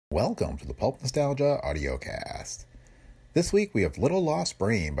Welcome to the Pulp Nostalgia audiocast. This week we have Little Lost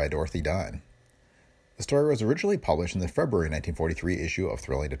Brain by Dorothy Dunn. The story was originally published in the February 1943 issue of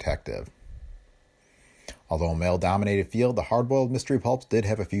Thrilling Detective. Although a male-dominated field, the hard-boiled mystery pulps did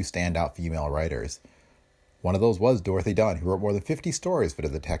have a few standout female writers. One of those was Dorothy Dunn, who wrote more than 50 stories for the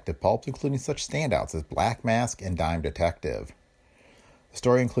detective pulps, including such standouts as Black Mask and Dime Detective. The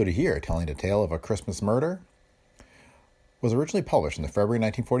story included here, telling the tale of a Christmas murder, was originally published in the February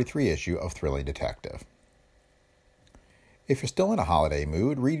 1943 issue of Thrilling Detective. If you're still in a holiday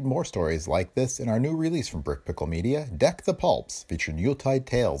mood, read more stories like this in our new release from Brick Pickle Media, Deck the Pulps, featuring Yuletide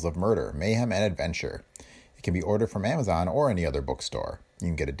tales of murder, mayhem, and adventure. It can be ordered from Amazon or any other bookstore. You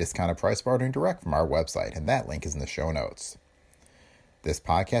can get a discounted price by ordering direct from our website, and that link is in the show notes. This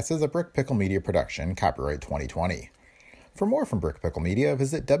podcast is a Brick Pickle Media production, copyright 2020. For more from Brick Pickle Media,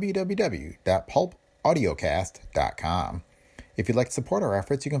 visit www.pulpaudiocast.com. If you'd like to support our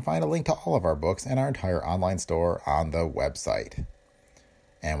efforts, you can find a link to all of our books and our entire online store on the website.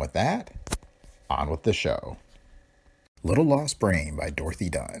 And with that, on with the show. Little Lost Brain by Dorothy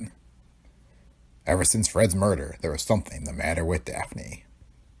Dunn. Ever since Fred's murder, there was something the matter with Daphne.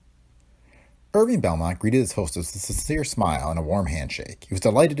 Irving Belmont greeted his hostess with a sincere smile and a warm handshake. He was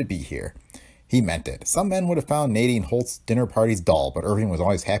delighted to be here. He meant it. Some men would have found Nadine Holt's dinner parties dull, but Irving was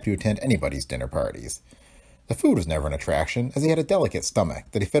always happy to attend anybody's dinner parties. The food was never an attraction, as he had a delicate stomach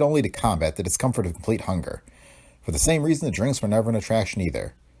that he fed only to combat the discomfort of complete hunger. For the same reason, the drinks were never an attraction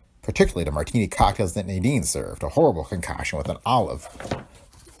either, particularly the martini cocktails that Nadine served, a horrible concoction with an olive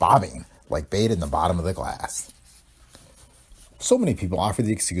bobbing like bait in the bottom of the glass. So many people offered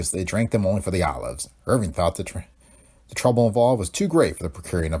the excuse that they drank them only for the olives. Irving thought the trouble involved was too great for the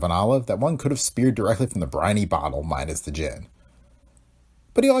procuring of an olive that one could have speared directly from the briny bottle minus the gin.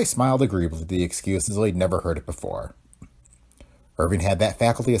 But he always smiled agreeably at the excuse as though he'd never heard it before. Irving had that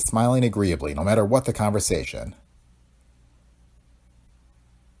faculty of smiling agreeably, no matter what the conversation.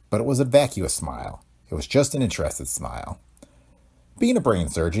 But it was a vacuous smile. It was just an interested smile. Being a brain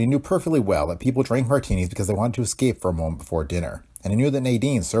surgeon, he knew perfectly well that people drank martinis because they wanted to escape for a moment before dinner, and he knew that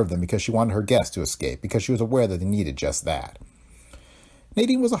Nadine served them because she wanted her guests to escape, because she was aware that they needed just that.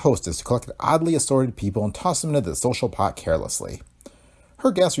 Nadine was a hostess who collected oddly assorted people and tossed them into the social pot carelessly.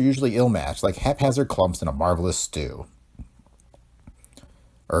 Her guests were usually ill-matched, like haphazard clumps in a marvelous stew.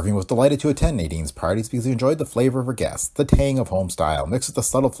 Irving was delighted to attend Nadine's parties because he enjoyed the flavor of her guests, the tang of home style, mixed with the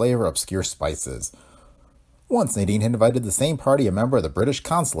subtle flavor of obscure spices. Once Nadine had invited the same party a member of the British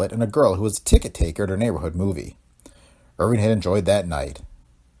consulate and a girl who was a ticket taker at her neighborhood movie. Irving had enjoyed that night.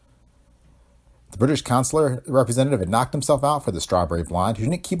 The British consular representative had knocked himself out for the strawberry blonde, who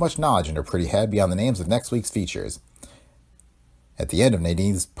didn't keep much knowledge in her pretty head beyond the names of next week's features. At the end of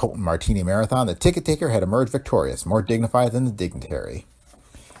Nadine's potent martini marathon, the ticket taker had emerged victorious, more dignified than the dignitary.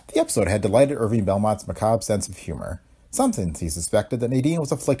 The episode had delighted Irving Belmont's macabre sense of humor. Sometimes he suspected that Nadine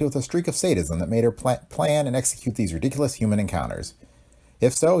was afflicted with a streak of sadism that made her plan and execute these ridiculous human encounters.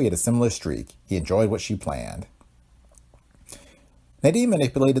 If so, he had a similar streak. He enjoyed what she planned. Nadine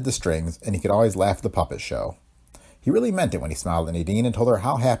manipulated the strings, and he could always laugh at the puppet show. He really meant it when he smiled at Nadine and told her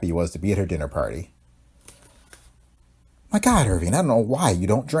how happy he was to be at her dinner party. My God, Irving, I don't know why you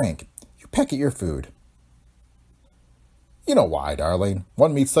don't drink. You peck at your food. You know why, darling.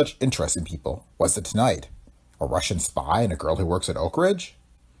 One meets such interesting people. What's it tonight? A Russian spy and a girl who works at Oak Ridge?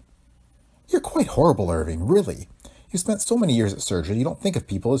 You're quite horrible, Irving, really. You spent so many years at surgery you don't think of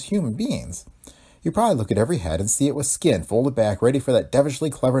people as human beings. You probably look at every head and see it with skin folded back ready for that devilishly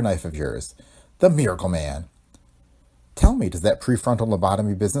clever knife of yours. The Miracle Man. Tell me, does that prefrontal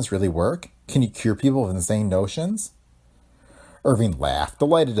lobotomy business really work? Can you cure people with insane notions? Irving laughed,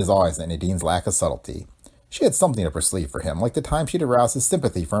 delighted as always at Nadine's lack of subtlety. She had something up her sleeve for him, like the time she'd aroused his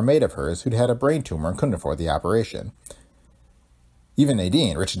sympathy for a mate of hers who'd had a brain tumor and couldn't afford the operation. Even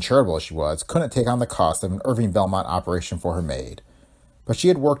Nadine, rich and charitable as she was, couldn't take on the cost of an Irving Belmont operation for her maid. But she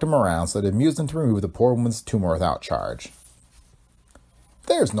had worked him around so that it amused him to remove the poor woman's tumor without charge.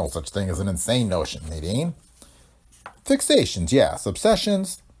 There's no such thing as an insane notion, Nadine. Fixations, yes.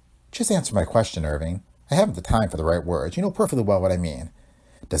 Obsessions. Just answer my question, Irving. I haven't the time for the right words. You know perfectly well what I mean.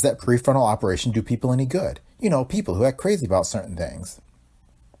 Does that prefrontal operation do people any good? You know, people who act crazy about certain things.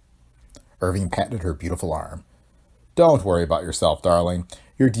 Irving patted her beautiful arm. Don't worry about yourself, darling.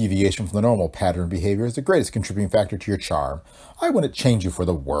 Your deviation from the normal pattern of behavior is the greatest contributing factor to your charm. I wouldn't change you for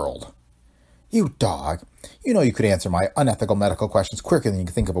the world. You dog. You know you could answer my unethical medical questions quicker than you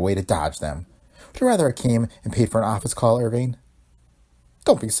can think of a way to dodge them. Would you rather I came and paid for an office call, Irving?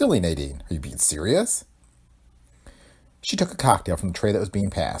 Don't be silly, Nadine. Are you being serious? She took a cocktail from the tray that was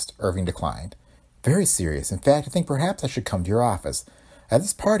being passed. Irving declined. Very serious. In fact, I think perhaps I should come to your office. I have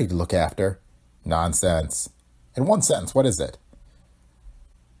this party to look after. Nonsense. In one sentence, what is it?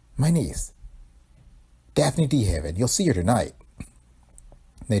 My niece, Daphne DeHaven. You'll see her tonight.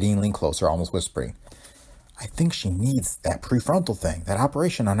 Nadine leaned closer, almost whispering. I think she needs that prefrontal thing, that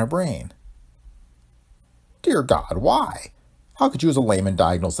operation on her brain. Dear God, why? How could you as a layman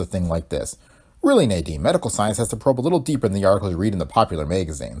diagnose a thing like this? Really, Nadine, medical science has to probe a little deeper than the articles you read in the popular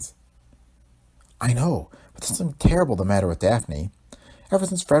magazines. I know, but there's something terrible the matter with Daphne. Ever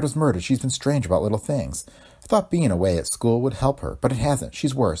since Fred was murdered, she's been strange about little things. I thought being away at school would help her, but it hasn't.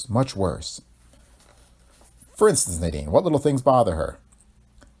 She's worse, much worse. For instance, Nadine, what little things bother her?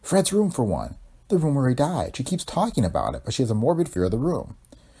 Fred's room, for one. The room where he died. She keeps talking about it, but she has a morbid fear of the room.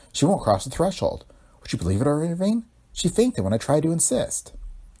 She won't cross the threshold. Would you believe it, Irving? She fainted when I tried to insist.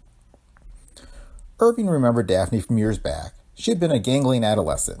 Irving remembered Daphne from years back. She had been a gangling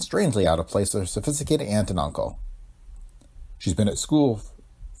adolescent, strangely out of place with her sophisticated aunt and uncle. She's been at school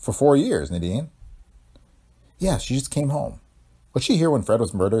for 4 years, Nadine. Yes, she just came home. Was she here when Fred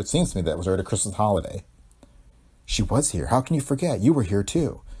was murdered? It seems to me that was right at Christmas holiday. She was here. How can you forget? You were here,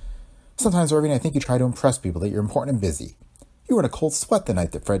 too. Sometimes, Irving, I think you try to impress people that you're important and busy. You were in a cold sweat the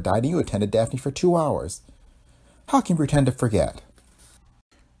night that Fred died, and you attended Daphne for 2 hours. How can you pretend to forget?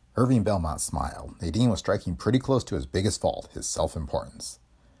 Irving Belmont smiled. Nadine was striking pretty close to his biggest fault, his self-importance.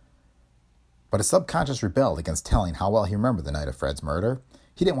 But his subconscious rebelled against telling how well he remembered the night of Fred's murder.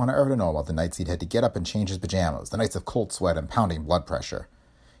 He didn't want her ever to know about the nights he'd had to get up and change his pajamas, the nights of cold sweat and pounding blood pressure.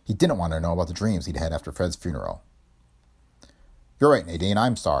 He didn't want her to know about the dreams he'd had after Fred's funeral. You're right, Nadine,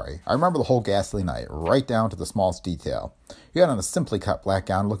 I'm sorry. I remember the whole ghastly night, right down to the smallest detail. You had on a simply cut black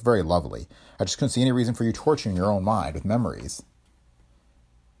gown and looked very lovely. I just couldn't see any reason for you torturing your own mind with memories.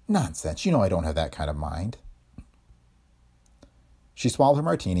 Nonsense, you know I don't have that kind of mind. She swallowed her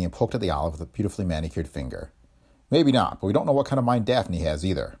martini and poked at the olive with a beautifully manicured finger. Maybe not, but we don't know what kind of mind Daphne has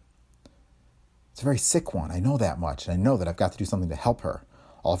either. It's a very sick one, I know that much, and I know that I've got to do something to help her.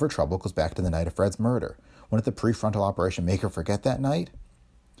 All of her trouble goes back to the night of Fred's murder. Wouldn't the prefrontal operation make her forget that night?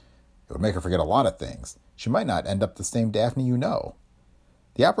 It would make her forget a lot of things. She might not end up the same Daphne you know.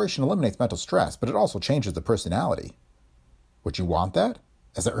 The operation eliminates mental stress, but it also changes the personality. Would you want that?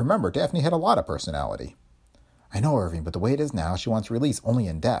 As I remember, Daphne had a lot of personality. I know, Irving, but the way it is now, she wants release only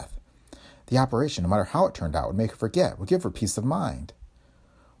in death. The operation, no matter how it turned out, would make her forget, would give her peace of mind.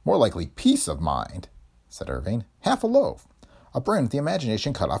 More likely peace of mind, said Irving. Half a loaf. A brain with the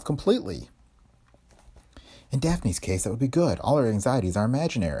imagination cut off completely. In Daphne's case, that would be good. All her anxieties are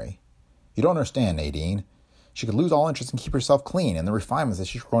imaginary. You don't understand, Nadine. She could lose all interest and keep herself clean and the refinements that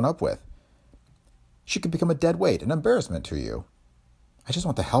she's grown up with. She could become a dead weight, an embarrassment to you. I just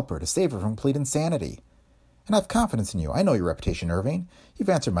want to help her, to save her from complete insanity. And I have confidence in you. I know your reputation, Irving. You've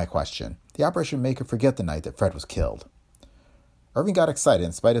answered my question. The operation would make her forget the night that Fred was killed. Irving got excited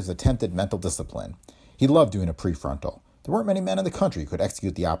in spite of his attempted mental discipline. He loved doing a prefrontal. There weren't many men in the country who could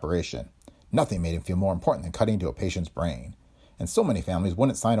execute the operation. Nothing made him feel more important than cutting into a patient's brain. And so many families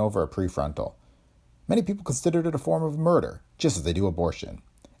wouldn't sign over a prefrontal. Many people considered it a form of murder, just as they do abortion.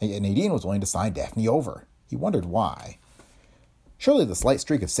 And yet Nadine was willing to sign Daphne over. He wondered why. Surely the slight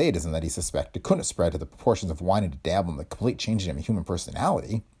streak of sadism that he suspected couldn't have spread to the proportions of wanting to dabble in the complete changing of a human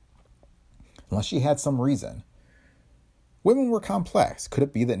personality. Unless she had some reason. Women were complex. Could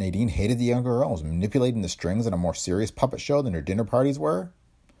it be that Nadine hated the younger girl and was manipulating the strings in a more serious puppet show than her dinner parties were?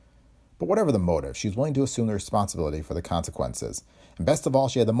 But whatever the motive, she was willing to assume the responsibility for the consequences, and best of all,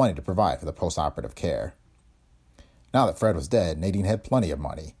 she had the money to provide for the post-operative care. Now that Fred was dead, Nadine had plenty of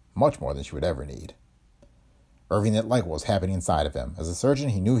money, much more than she would ever need. Irving didn't like what was happening inside of him. As a surgeon,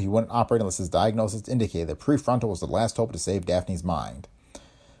 he knew he wouldn't operate unless his diagnosis indicated that prefrontal was the last hope to save Daphne's mind.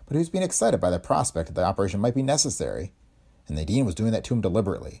 But he was being excited by the prospect that the operation might be necessary, and Nadine was doing that to him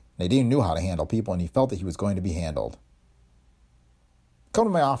deliberately. Nadine knew how to handle people, and he felt that he was going to be handled. Come to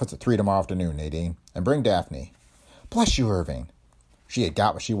my office at 3 tomorrow afternoon, Nadine, and bring Daphne. Bless you, Irving. She had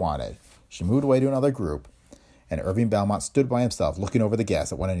got what she wanted. She moved away to another group, and Irving Belmont stood by himself looking over the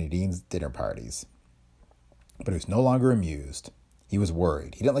guests at one of Nadine's dinner parties. But he was no longer amused. He was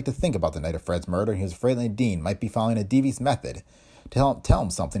worried. He didn't like to think about the night of Fred's murder, and he was afraid that Nadine might be following a devious method to tell him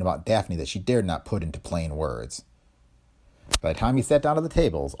something about Daphne that she dared not put into plain words. By the time he sat down at the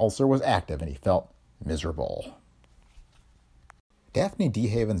table, his ulcer was active, and he felt miserable. Daphne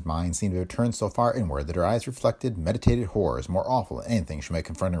DeHaven's mind seemed to have turned so far inward that her eyes reflected meditated horrors more awful than anything she might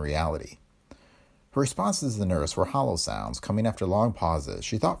confront in reality. Her responses to the nurse were hollow sounds, coming after long pauses.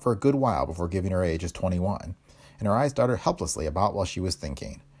 She thought for a good while before giving her age as 21, and her eyes darted helplessly about while she was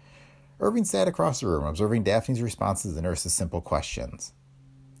thinking. Irving sat across the room, observing Daphne's responses to the nurse's simple questions.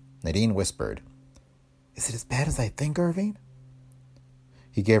 Nadine whispered, "Is it as bad as I think, Irving?"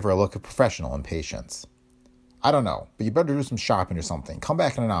 He gave her a look of professional impatience. I don't know, but you better do some shopping or something. Come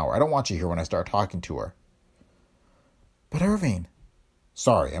back in an hour. I don't want you here when I start talking to her. But Irving...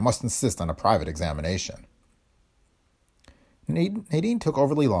 Sorry, I must insist on a private examination. Nadine took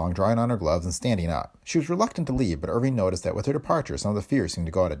overly long, drawing on her gloves and standing up. She was reluctant to leave, but Irving noticed that with her departure, some of the fear seemed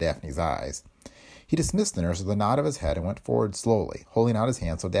to go out of Daphne's eyes. He dismissed the nurse with a nod of his head and went forward slowly, holding out his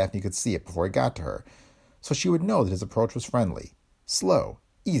hand so Daphne could see it before he got to her, so she would know that his approach was friendly, slow,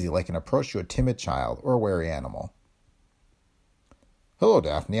 easy like an approach to a timid child or a wary animal. Hello,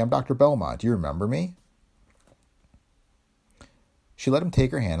 Daphne. I'm Dr. Belmont. Do you remember me? She let him take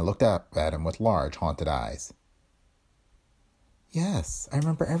her hand and looked up at him with large, haunted eyes. Yes, I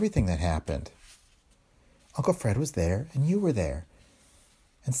remember everything that happened. Uncle Fred was there, and you were there.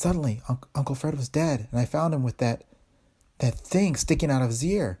 And suddenly, Uncle Fred was dead, and I found him with that thing sticking out of his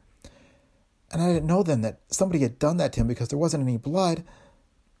ear. And I didn't know then that somebody had done that to him because there wasn't any blood.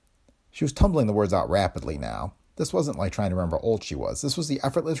 She was tumbling the words out rapidly now. This wasn't like trying to remember how old she was. This was the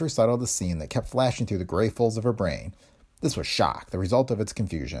effortless recital of the scene that kept flashing through the gray folds of her brain. This was shock, the result of its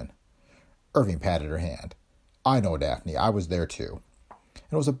confusion. Irving patted her hand. I know, Daphne. I was there too.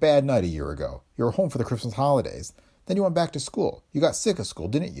 And it was a bad night a year ago. You were home for the Christmas holidays. Then you went back to school. You got sick of school,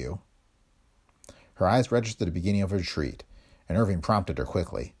 didn't you? Her eyes registered the beginning of a retreat, and Irving prompted her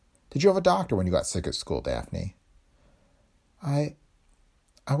quickly. Did you have a doctor when you got sick at school, Daphne? I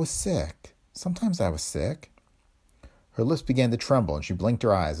was sick. Sometimes I was sick. Her lips began to tremble, and she blinked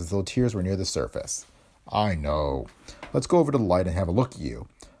her eyes as though tears were near the surface. I know. Let's go over to the light and have a look at you.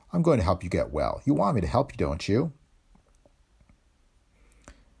 I'm going to help you get well. You want me to help you, don't you?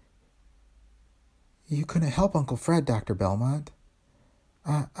 You couldn't help Uncle Fred, Dr. Belmont.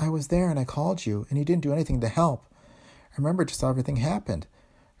 I was there and I called you, and you didn't do anything to help. I remember just how everything happened.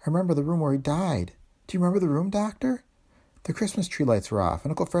 I remember the room where he died. Do you remember the room, Doctor? The Christmas tree lights were off,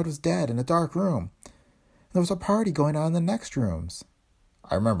 and Uncle Fred was dead in a dark room. And there was a party going on in the next rooms.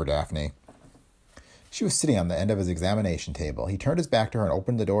 I remember, Daphne. She was sitting on the end of his examination table. He turned his back to her and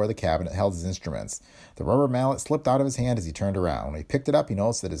opened the door of the cabinet that held his instruments. The rubber mallet slipped out of his hand as he turned around. When he picked it up, he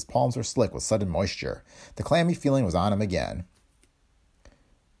noticed that his palms were slick with sudden moisture. The clammy feeling was on him again.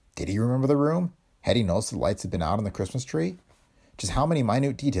 Did he remember the room? Had he noticed the lights had been out on the Christmas tree? Just how many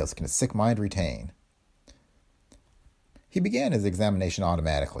minute details can a sick mind retain? He began his examination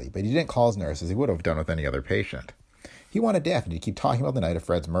automatically, but he didn't call his nurse as he would have done with any other patient. He wanted Daphne to keep talking about the night of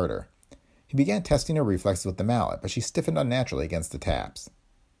Fred's murder. He began testing her reflexes with the mallet, but she stiffened unnaturally against the taps.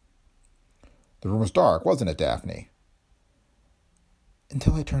 The room was dark, wasn't it, Daphne?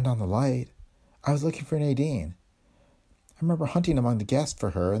 Until I turned on the light. I was looking for Nadine. I remember hunting among the guests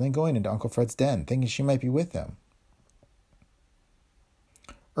for her and then going into Uncle Fred's den, thinking she might be with him.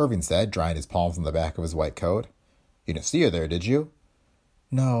 Irving said, drying his palms on the back of his white coat. You didn't see her there, did you?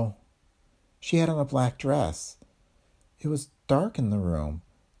 No. She had on a black dress. It was dark in the room.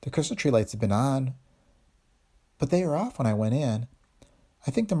 The Christmas tree lights had been on, but they were off when I went in.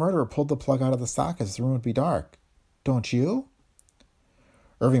 I think the murderer pulled the plug out of the socket so the room would be dark. Don't you?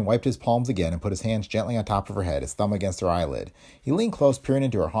 Irving wiped his palms again and put his hands gently on top of her head, his thumb against her eyelid. He leaned close, peering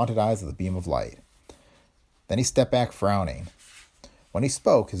into her haunted eyes with a beam of light. Then he stepped back, frowning. When he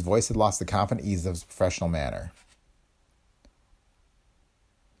spoke, his voice had lost the confident ease of his professional manner.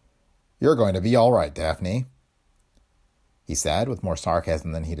 You're going to be all right, Daphne, he said, with more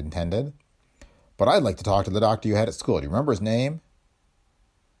sarcasm than he'd intended. But I'd like to talk to the doctor you had at school. Do you remember his name?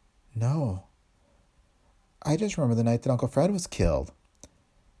 No. I just remember the night that Uncle Fred was killed.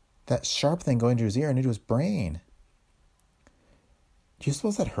 That sharp thing going to his ear and into his brain. Do you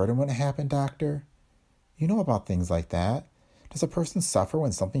suppose that hurt him when it happened, Doctor? You know about things like that. Does a person suffer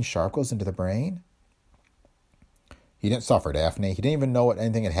when something sharp goes into the brain? He didn't suffer, Daphne. He didn't even know what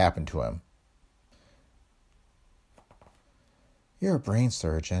anything had happened to him. You're a brain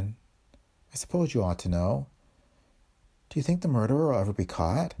surgeon. I suppose you ought to know. Do you think the murderer will ever be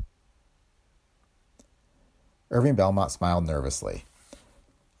caught? Irving Belmont smiled nervously.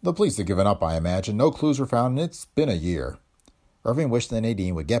 The police have given up, I imagine. No clues were found, and it's been a year. Irving wished that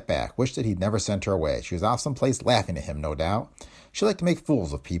Nadine would get back, wished that he'd never sent her away. She was off someplace laughing at him, no doubt. She liked to make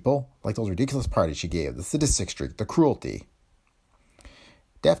fools of people, like those ridiculous parties she gave, the sadistic streak, the cruelty.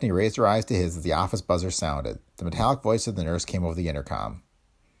 Daphne raised her eyes to his as the office buzzer sounded. The metallic voice of the nurse came over the intercom.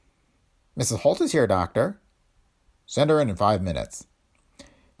 Mrs. Holt is here, Doctor. Send her in 5 minutes.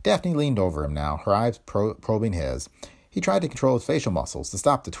 Daphne leaned over him now, her eyes probing his. He tried to control his facial muscles to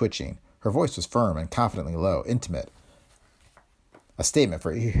stop the twitching. Her voice was firm and confidently low, intimate. A statement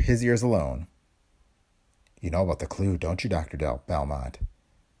for his ears alone. You know about the clue, don't you, Dr. Belmont?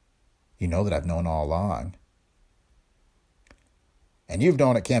 You know that I've known all along. And you've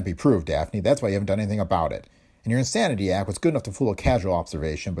known it can't be proved, Daphne. That's why you haven't done anything about it. And your insanity act was good enough to fool a casual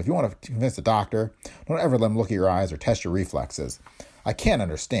observation, but if you want to convince a doctor, don't ever let him look at your eyes or test your reflexes. I can't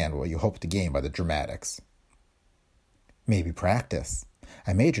understand what you hope to gain by the dramatics. Maybe practice.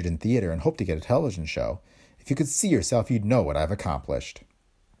 I majored in theater and hope to get a television show. If you could see yourself, you'd know what I've accomplished.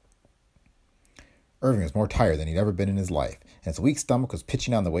 Irving was more tired than he'd ever been in his life, and his weak stomach was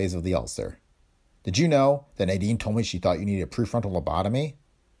pitching on the waves of the ulcer. Did you know that Nadine told me she thought you needed a prefrontal lobotomy?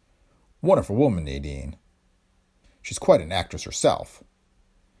 Wonderful woman, Nadine. She's quite an actress herself.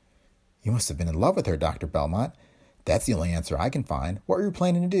 You must have been in love with her, Dr. Belmont. That's the only answer I can find. What were you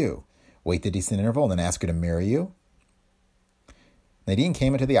planning to do? Wait the decent interval and then ask her to marry you? Nadine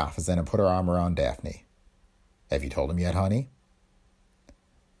came into the office then and put her arm around Daphne. Have you told him yet, honey?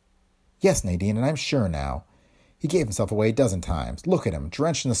 Yes, Nadine, and I'm sure now. He gave himself away a dozen times. Look at him,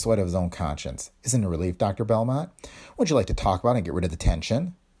 drenched in the sweat of his own conscience. Isn't it a relief, Dr. Belmont? Would you like to talk about it and get rid of the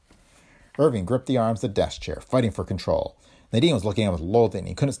tension? Irving gripped the arms of the desk chair, fighting for control. Nadine was looking at him with loathing, and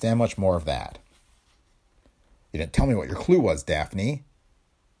he couldn't stand much more of that. You didn't tell me what your clue was, Daphne,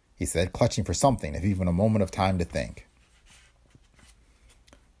 he said, clutching for something, if even a moment of time to think.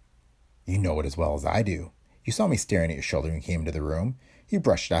 You know it as well as I do. You saw me staring at your shoulder when you came into the room. You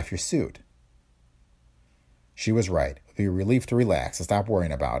brushed it off your suit. She was right. It would be a relief to relax and stop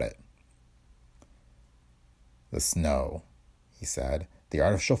worrying about it. The snow, he said, the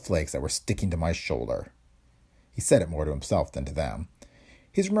artificial flakes that were sticking to my shoulder. He said it more to himself than to them.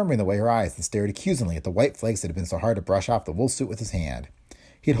 He was remembering the way her eyes had stared accusingly at the white flakes that had been so hard to brush off the wool suit with his hand.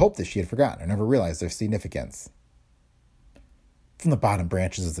 He had hoped that she had forgotten or never realized their significance. From the bottom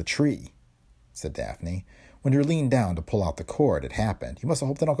branches of the tree, said Daphne. When you leaned down to pull out the cord, it happened. You must have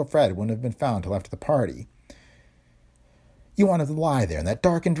hoped that Uncle Fred wouldn't have been found till after the party. You wanted to lie there in that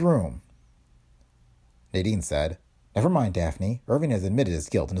darkened room. Nadine said, Never mind, Daphne. Irving has admitted his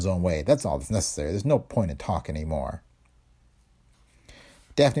guilt in his own way. That's all that's necessary. There's no point in talk any more.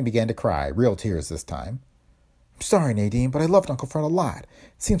 Daphne began to cry, real tears this time. I'm sorry, Nadine, but I loved Uncle Fred a lot.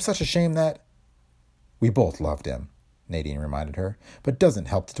 It seems such a shame that... We both loved him, Nadine reminded her, but it doesn't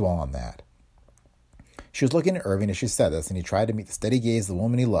help to dwell on that. She was looking at Irving as she said this, and he tried to meet the steady gaze of the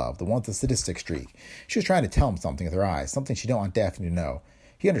woman he loved, the one with the sadistic streak. She was trying to tell him something with her eyes, something she didn't want Daphne to know.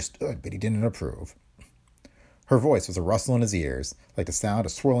 He understood, but he didn't approve. Her voice was a rustle in his ears, like the sound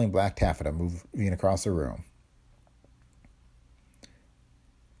of swirling black taffeta moving across the room.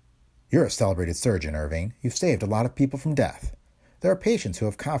 You're a celebrated surgeon, Irving. You've saved a lot of people from death. There are patients who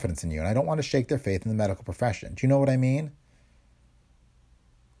have confidence in you, and I don't want to shake their faith in the medical profession. Do you know what I mean?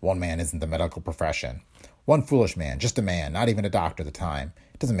 One man isn't the medical profession. One foolish man, just a man, not even a doctor at the time.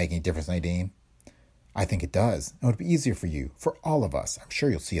 It doesn't make any difference, Nadine. I think it does. It would be easier for you, for all of us. I'm sure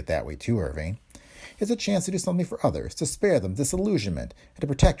you'll see it that way too, Irving. It's a chance to do something for others, to spare them disillusionment, and to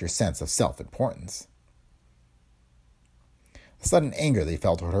protect your sense of self-importance. The sudden anger that he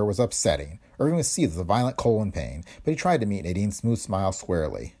felt toward her was upsetting. Irving was seized with a violent colon pain, but he tried to meet Nadine's smooth smile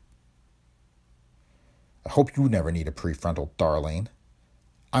squarely. I hope you never need a prefrontal, darling.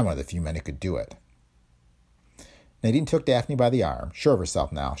 I'm one of the few men who could do it. Nadine took Daphne by the arm, sure of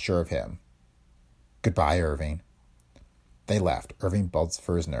herself now, sure of him. Goodbye, Irving. They left. Irving buzzed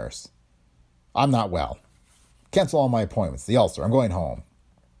for his nurse. I'm not well. Cancel all my appointments. The ulcer. I'm going home.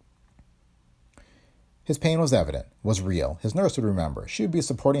 His pain was evident, was real. His nurse would remember. She would be a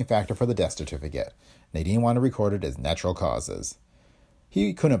supporting factor for the death certificate. Nadine wanted to record it as natural causes.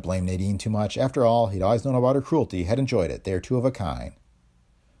 He couldn't blame Nadine too much. After all, he'd always known about her cruelty, had enjoyed it. They were two of a kind.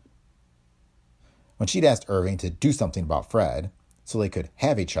 When she'd asked Irving to do something about Fred, so they could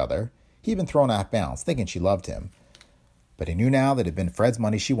have each other, he'd been thrown off balance, thinking she loved him. But he knew now that it had been Fred's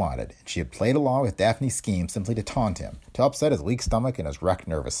money she wanted, and she had played along with Daphne's scheme simply to taunt him, to upset his weak stomach and his wrecked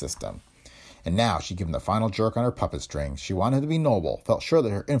nervous system. And now she'd given the final jerk on her puppet strings. She wanted to be noble, felt sure that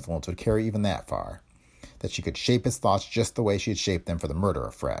her influence would carry even that far, that she could shape his thoughts just the way she had shaped them for the murder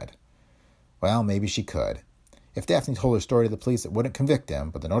of Fred. Well, maybe she could. If Daphne told her story to the police, it wouldn't convict him,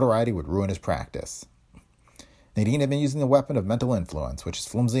 but the notoriety would ruin his practice. Nadine had been using the weapon of mental influence, which is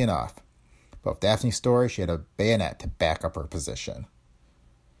flimsy enough. But with Daphne's story, she had a bayonet to back up her position.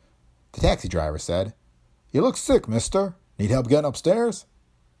 The taxi driver said, You look sick, mister. Need help getting upstairs?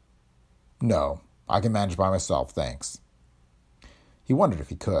 No, I can manage by myself, thanks. He wondered if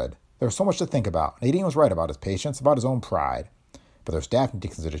he could. There was so much to think about. Nadine was right about his patience, about his own pride. But there was Daphne to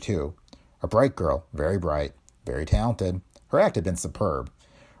consider, too. A bright girl, very bright, very talented. Her act had been superb.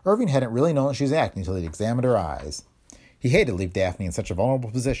 Irving hadn't really known that she was acting until he'd examined her eyes. He hated to leave Daphne in such a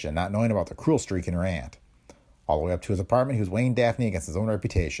vulnerable position, not knowing about the cruel streak in her aunt. All the way up to his apartment, he was weighing Daphne against his own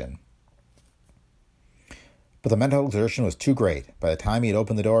reputation. But the mental exertion was too great. By the time he had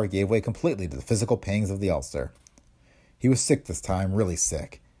opened the door, he gave way completely to the physical pangs of the ulcer. He was sick this time, really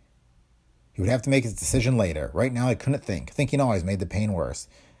sick. He would have to make his decision later. Right now, he couldn't think. Thinking always made the pain worse.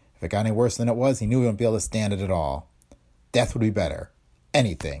 If it got any worse than it was, he knew he wouldn't be able to stand it at all. Death would be better.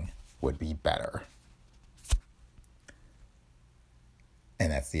 Anything would be better.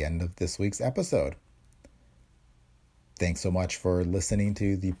 And that's the end of this week's episode. Thanks so much for listening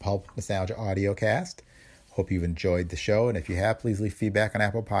to the Pulp Nostalgia Audiocast. Hope you've enjoyed the show, and if you have, please leave feedback on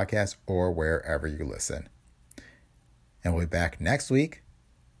Apple Podcasts or wherever you listen. And we'll be back next week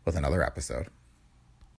with another episode.